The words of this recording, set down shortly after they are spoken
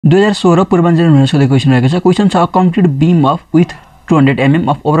2016 Purvanchal यूनिभर्सिटीको question रहेको छ question छ a concrete beam of with 200 mm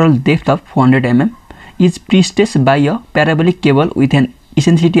of overall depth of 400 mm is prestressed by a parabolic cable with an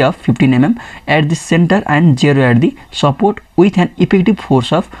eccentricity of 15 mm at the center and 0 at the support with an effective force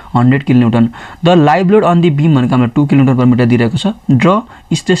of 100 kN. The live load on the beam भनेको हाम्रो 2 kN per meter दिएको छ. Draw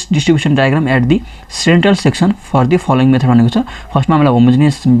stress distribution diagram at the central section for the following method भनेको छ. फर्स्टमा हामीलाई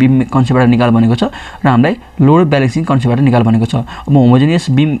homogeneous beam कन्सेप्टबाट निकाल भनेको छ र हामीलाई लोड ब्यालेन्सिङ कन्सेप्टबाट निकाल भनेको छ. अब होमोजेनियस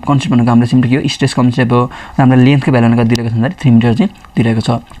बीम कन्सेप्ट भनेको हाम्रो सिम्पली के हो स्ट्रेस कन्सेप्ट हो र हामीलाई लेन्थको भ्यालु भनेको दिएको छ 3 मिटर चाहिँ दिएको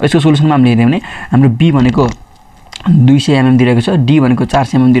छ. यसको सोलुसनमा हामीले हेर्यौ भने हाम्रो बी भनेको 200 mm दिएको छ, डी भनेको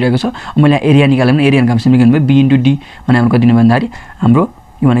 400 mm दिएको छ. मैले एरिया निकाल्यो भने एरिया हाम्रो सिम्पली के भन्नु बी इन्टु डी भने हाम्रो कति दिनु भन्दाखेरि हाम्रो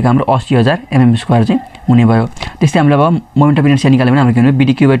यो भनेको हाम्रो 80000 mm स्क्वायर चाहिँ हुने भयो. त्यस्तै हामीले अब मोमेन्ट अफ इनर्शिया निकाल्यो भने हाम्रो के भन्नु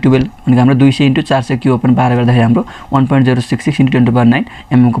BD/12 भनेको हाम्रो 200 * 400 क्युब ओपन पार गर्दाखेरि हाम्रो 1.066 * 10⁹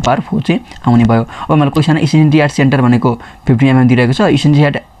 mm को पावर 4 चाहिँ आउने भयो. अब मलाई क्वेशन इसेन्ट्री एट सेन्टर भनेको 15 mm दिएको छ, इसेन्ट्री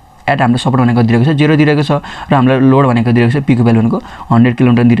एट हाम्रो सपोर्ट भनेको दिएको छ 0 दिएको छ र हाम्रो लोड भनेको दिएको छ पी को भ्यालु भनेको 100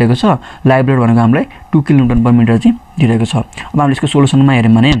 किलोन्युटन दिएको छ, लाइभ लोड भनेको हामीलाई 2 किलोन्युटन पर मिटर चाहिँ दिएको छ. अब हामीले यसको सोलुसनमा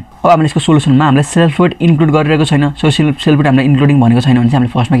हेर्यौं भने अब हामीले यसको सोलुसनमा हामीले सेल्फ वेट इन्क्लुड गरिरहेको छैन. सो सेल्फ वेट हामीले इन्क्लुडिङ भनेको छैन भने चाहिँ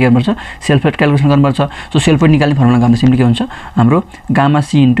हामीले फर्स्टमा के गर्नुपर्छ सेल्फ वेट क्याल्कुलेसन गर्नुपर्छ. सो सेल्फ वेट निकाल्ने फर्मुला हाम्रो सिम्पली के हुन्छ हाम्रो gamma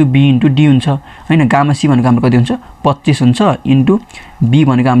C into be into D हुन्छ हैन. गामा सी भनेको हाम्रो कति हुन्छ 25 हुन्छ इन्टु बी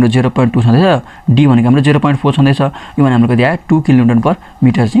भनेको हाम्रो 0.2 छँदैछ, डी भनेको हाम्रो 0.4 छँदैछ. यो भने हाम्रो कति आयो 2 किलोन्युटन पर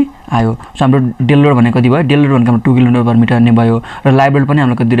मिटर चाहिँ आयो. सो हाम्रो डेल लोड भनेको कति भयो डेल लोड भनेको हाम्रो 2 किलोन्युटन पर मिटर नै भयो र लाइभ लोड पनि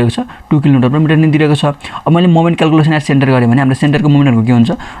हाम्रो कति दिएको छ 2 किलोन्युटन पर मिटर नै दिएको छ. अब मैले मोमेन्ट क्याल्कुलेसन एट सेन्टर गरेँ भने हाम्रो सेन्टरको मोमेन्टहरुको के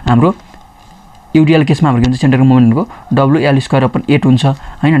हुन्छ हाम्रो युडिएल केसमा हाम्रो के हुन्छ सेन्टरको मोमेन्टहरुको WL²/8 हुन्छ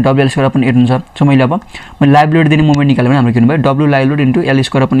हैन, WL²/8 हुन्छ. सो मैले लाइभ लोड दिने मोमेन्ट निकाल्यो भने हाम्रो के हुने भयो W live load into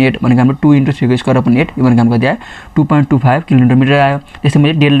L²/8 भनेको हाम्रो 2 * 3 को स्क्वायर/8 यो भनेको हाम्रो कति आयो 2.25 किलोमिटर मिटर आयो. त्यस्तै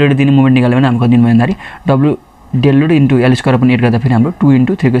मैले डेल लोड दिने मोमेन्ट निकाल्यो भने हाम्रो कति दिनु भयो भन्दाखेरि W del load into L²/8 गर्दा फेरि हाम्रो 2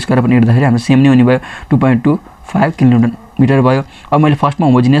 * 3 को स्क्वायर/8 गर्दाखेरि हाम्रो सेम नै हुने भयो 2.25 किलोमिटर मिटर भयो. अब मैले फर्स्टमा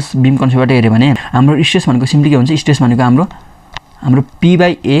होमोजेनियस बीम कन्सेप्टबाट हेरे भने हाम्रो स्ट्रेस भनेको सिम्पली के हुन्छ स्ट्रेस भनेको हाम्रो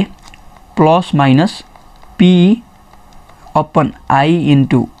P/A plus minus P/I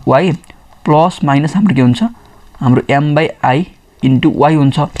into y plus minus हाम्रो के हुन्छ हाम्रो M/I इन्टु y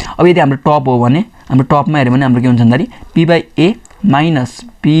हुन्छ. अब यदि हाम्रो टप हो भने हाम्रो टपमा हेर्यो भने हाम्रो के हुन्छ भन्दाखेरि P/A minus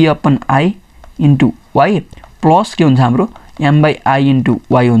P/I into y plus के हुन्छ हाम्रो M/I इन्टु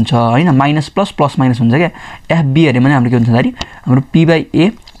y हुन्छ हैन. माइनस प्लस प्लस माइनस हुन्छ क्या. FB हेर्यो भने हाम्रो के हुन्छ भन्दाखेरि हाम्रो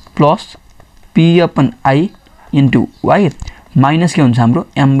P/A plus P/I into y minus के हुन्छ हाम्रो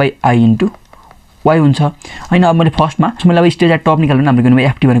M/I इन्टु y हुन्छ हैन. अब मैले फर्स्टमा मैले अब स्टेज एट टप निकाल्नु हाम्रो के हुने भयो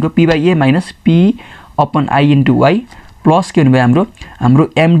FT भनेको P/A minus P/I into y plus के हुने भयो हाम्रो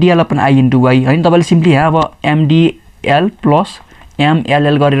MDL/I इन्टु y हैन. तपाईले सिम्पली यहाँ अब MDL प्लस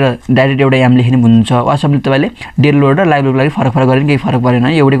MLL गरेर डाइरेक्ट एउटा m लेख्ने हुन्छ. वास्तवमा तपाईले डेल लोड र लाइभ लोडको लागि फरक गरेर केही फरक परेन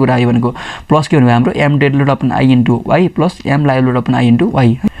है. एउटै कुरा आयो भनेको प्लस के हुने भयो हाम्रो M del लोड/I into y plus M live लोड/I into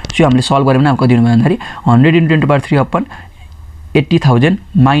y. So हामीले सल्भ गर्यो भने हाम्रो कति हुने भयो भन्दाखेरि 100 * 10⁻³ 80,000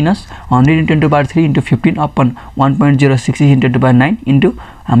 माइनस 100 * 10⁻³ इन्टु 15 अपन 1.066 * 10⁻9 इन्टु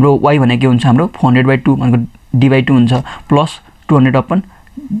हाम्रो y भनेको के हुन्छ हाम्रो 400/2 भनेको d/2 हुन्छ प्लस 200 अपन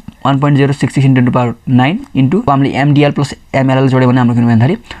 1.066 * 10⁻9 इन्टु हामीले MDL प्लस MLL जोड्यो भने हाम्रो के हुने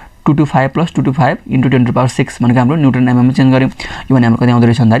भन्दाखेरि 225 प्लस 225 इन्टु 10⁻6 भनेको हाम्रो न्युटन mm मा चेन्ज गर्यौं. यो भने हाम्रो कति आउँदै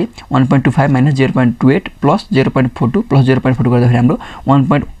रहेछ भन्दाखेरि 1.25 माइनस 0.28 प्लस 0.42 प्लस 0.42 गर्दाखेरि हाम्रो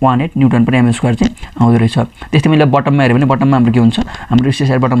 1.18 न्युटन पर mm स्क्वायर चाहिँ आउँदै रहेछ. त्यस्तै मैले बटममा हेर्यो भने बटममा हाम्रो के हुन्छ हाम्रो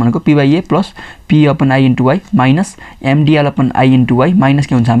स्ट्रेस एट बटम भनेको P/A plus P/I into y minus MDL/I into y minus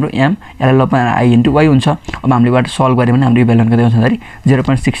के हुन्छ हाम्रो MLL/I इन्टु y हुन्छ. अब हामीले बाट सल्भ गर्यो भने हाम्रो यो भ्यालु कति आउँछ भन्दाखेरि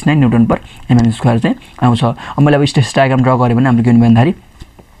 0.69 न्युटन पर mm स्क्वायर चाहिँ आउँछ. अब मैले अब स्ट्रेस डायग्राम ड्रा गर्यो भने हाम्रो के हुने भन्दाखेरि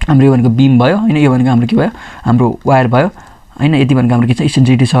हाम्रो यो भनेको बीम भयो हैन, यो भनेको हाम्रो के भयो हाम्रो वायर भयो हैन. यति भनेको हाम्रो के छ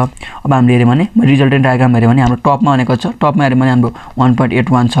इसेन्ट्रिसिटी छ. अब हामीले हेर्यो भने रिजल्टेन्ट डायग्राम हेर्यो भने हाम्रो टपमा भनेको छ टपमा हेर्यो भने हाम्रो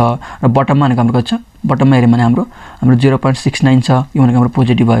 1.81 छ र बटममा भनेको हाम्रो कति छ बटममा हेर्यो भने हाम्रो 0.69 छ. यो भनेको हाम्रो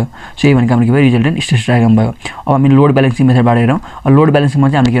पोजिटिभ भयो. सो यो भनेको हाम्रो के भयो रिजल्टेन्ट स्ट्रेस डायग्राम भयो. अब हामी लोड ब्यालेन्सिङ मेथडबाट हेरौँ. लोड ब्यालेन्सिङमा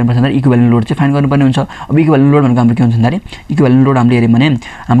चाहिँ हामीले के गर्नुपर्छ भन्दाखेरि इक्विभ्यालेन्ट लोड चाहिँ फाइन्ड गर्नुपर्ने हुन्छ. अब इक्विभ्यालेन्ट लोड भनेको हाम्रो के हुन्छ भन्दाखेरि इक्विभ्यालेन्ट लोड हामीले हेर्यो भने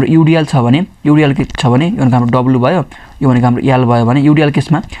हाम्रो UDL छ भने UDL के छ भने यो भनेको हाम्रो W भयो, यो भनेको हाम्रो L भयो भने UDL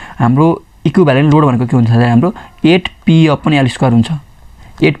केसमा हाम्रो इक्विभ्यालेन्ट लोड भनेको के हुन्छ भन्दाखेरि हाम्रो 8P/L² हुन्छ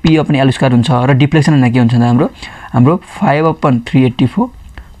 8P/L² हुन्छ र डिफ्लेक्सन भनेको के हुन्छ भन्दा हाम्रो 5/384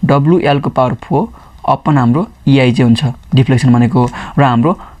 WL को पावर 4 अपन हाम्रो EI चाहिँ हुन्छ डिफ्लेक्सन भनेको र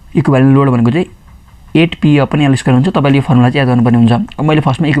हाम्रो इक्विभ्यालेन्ट लोड भनेको चाहिँ 8P/L² हुन्छ. तपाईले यो फर्मुला चाहिँ याद गर्नुपर्ने हुन्छ. अब मैले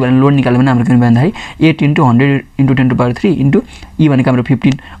फर्स्टमा इक्विभ्यालेन्ट लोड निकाल्यो भने हाम्रो के हुने भन्दाखेरि 8 * 100 * 10⁻³ इन्टु E भनेको हाम्रो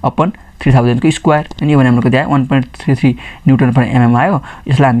 15 अपन 3000 को स्क्वायर अनि यो भने हाम्रो कति आयो 1.33 न्युटन पर एमएम आयो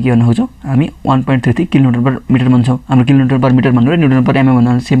यसलाई हामी के गर्न खोज्छौं हामी 1.33 किलोन्युटन पर मिटर भन्छौं हाम्रो किलोन्युटन पर मिटर भन्नु र न्युटन पर एमएम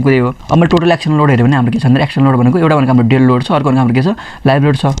भन्नु सेम कुरै हो अब टोटल एक्सन लोड हेर्यो भने हाम्रो के छ भन्दा एक्सन लोड भनेको एउटा भनेको हाम्रो डेड लोड छ अर्को भनेको हाम्रो के छ लाइभ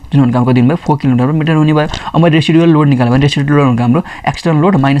लोड छ जुन भनेको हाम्रो दिनुभयो 4 किलोमिटर पर मिटर हुने भयो अब रेसिडुअल लोड निकाल्यो भने रेसिडुअल लोड भनेको हाम्रो एक्सटर्नल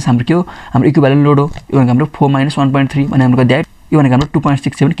लोड माइनस हाम्रो के हो हाम्रो इक्विभ्यालेन्ट लोड हो यो भनेको हाम्रो 4 - 1.3 भने हाम्रो कति आयो यो भनेको हाम्रो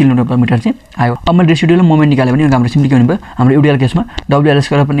 2.67 किलोमिटर पर मिटर चाहिँ आयो अब मैले रेसिडुअल मोमेन्ट निकाल्यो भने हाम्रो सिम्पली के हुने भयो हाम्रो युडिएल केसमा WL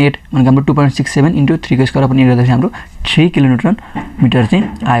स्क्वायर अपन 8 भनेको हाम्रो 2.67 * 3 को स्क्वायर अपन 8 गर्दा हाम्रो 3 किलोन्युटन मिटर चाहिँ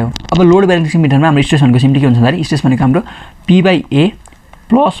आयो अब लोड ब्यालेन्सिङ मिटरमा हाम्रो स्ट्रेस भनेको सिम्पली के हुन्छ भन्दा स्ट्रेस भनेको हाम्रो P/A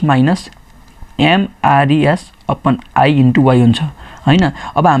plus minus MRES upon I * Y हुन्छ हैन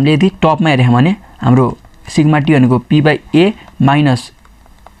अब हामीले यदि टपमा हेर्यौं भने हाम्रो सिग्मा T भनेको P/A minus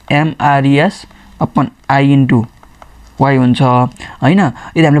MRES upon I * Y हुन्छ हैन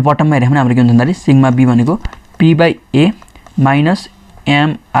यदि हामीले बटममा हेर्यौं भने हाम्रो के हुन्छ भन्दा सिग्मा B भनेको P/A minus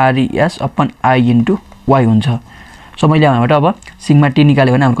MRES upon I * Y हुन्छ सो मैले यहाँबाट अब सिग्मा T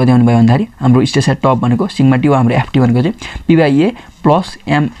निकाल्यो भने हाम्रो कति आउने भयो भन्दाखेरि हाम्रो स्ट्रेस एट टप भनेको सिग्मा T हो हाम्रो FT भनेको चाहिँ P/A plus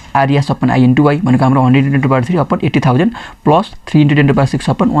MRES upon I * Y भनेको हाम्रो 100 * 10^3 अपन 80000 प्लस 3 * 10^6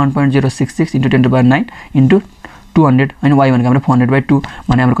 अपन 1.066 * 10^9 * 200 अनि Y भनेको हाम्रो 400/2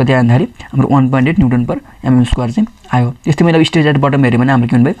 भने हाम्रो कति आयो भन्दाखेरि हाम्रो 1.8 न्युटन पर एमएम स्क्वायर चाहिँ आयो त्यस्तै मैले स्ट्रेस एट बटम हेर्यो भने हाम्रो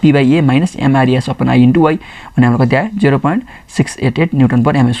के हुने भयो P/A minus MRES upon I * Y भने हाम्रो कति आयो 0.688 न्युटन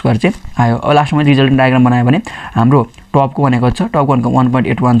पर एमएम स्क्वायर चाहिँ आयो अब लास्टमा रिजल्टेन्ट डायग्राम बनायो भने हाम्रो टपको भनेको छ टपको भनेको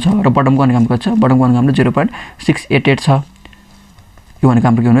 1.81 छ र बटमको भनेको हाम्रो छ बटमको भनेको हाम्रो 0.688 छ यो भनेको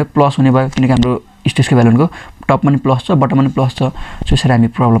हाम्रो के हुने भयो प्लस हुने भयो किनकि हाम्रो स्ट्रेसको भ्यालु भनेको टपमा पनि प्लस छ बटममा पनि प्लस छ सो यसरी हामी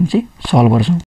प्रब्लम चाहिँ सल्भ गर्छौं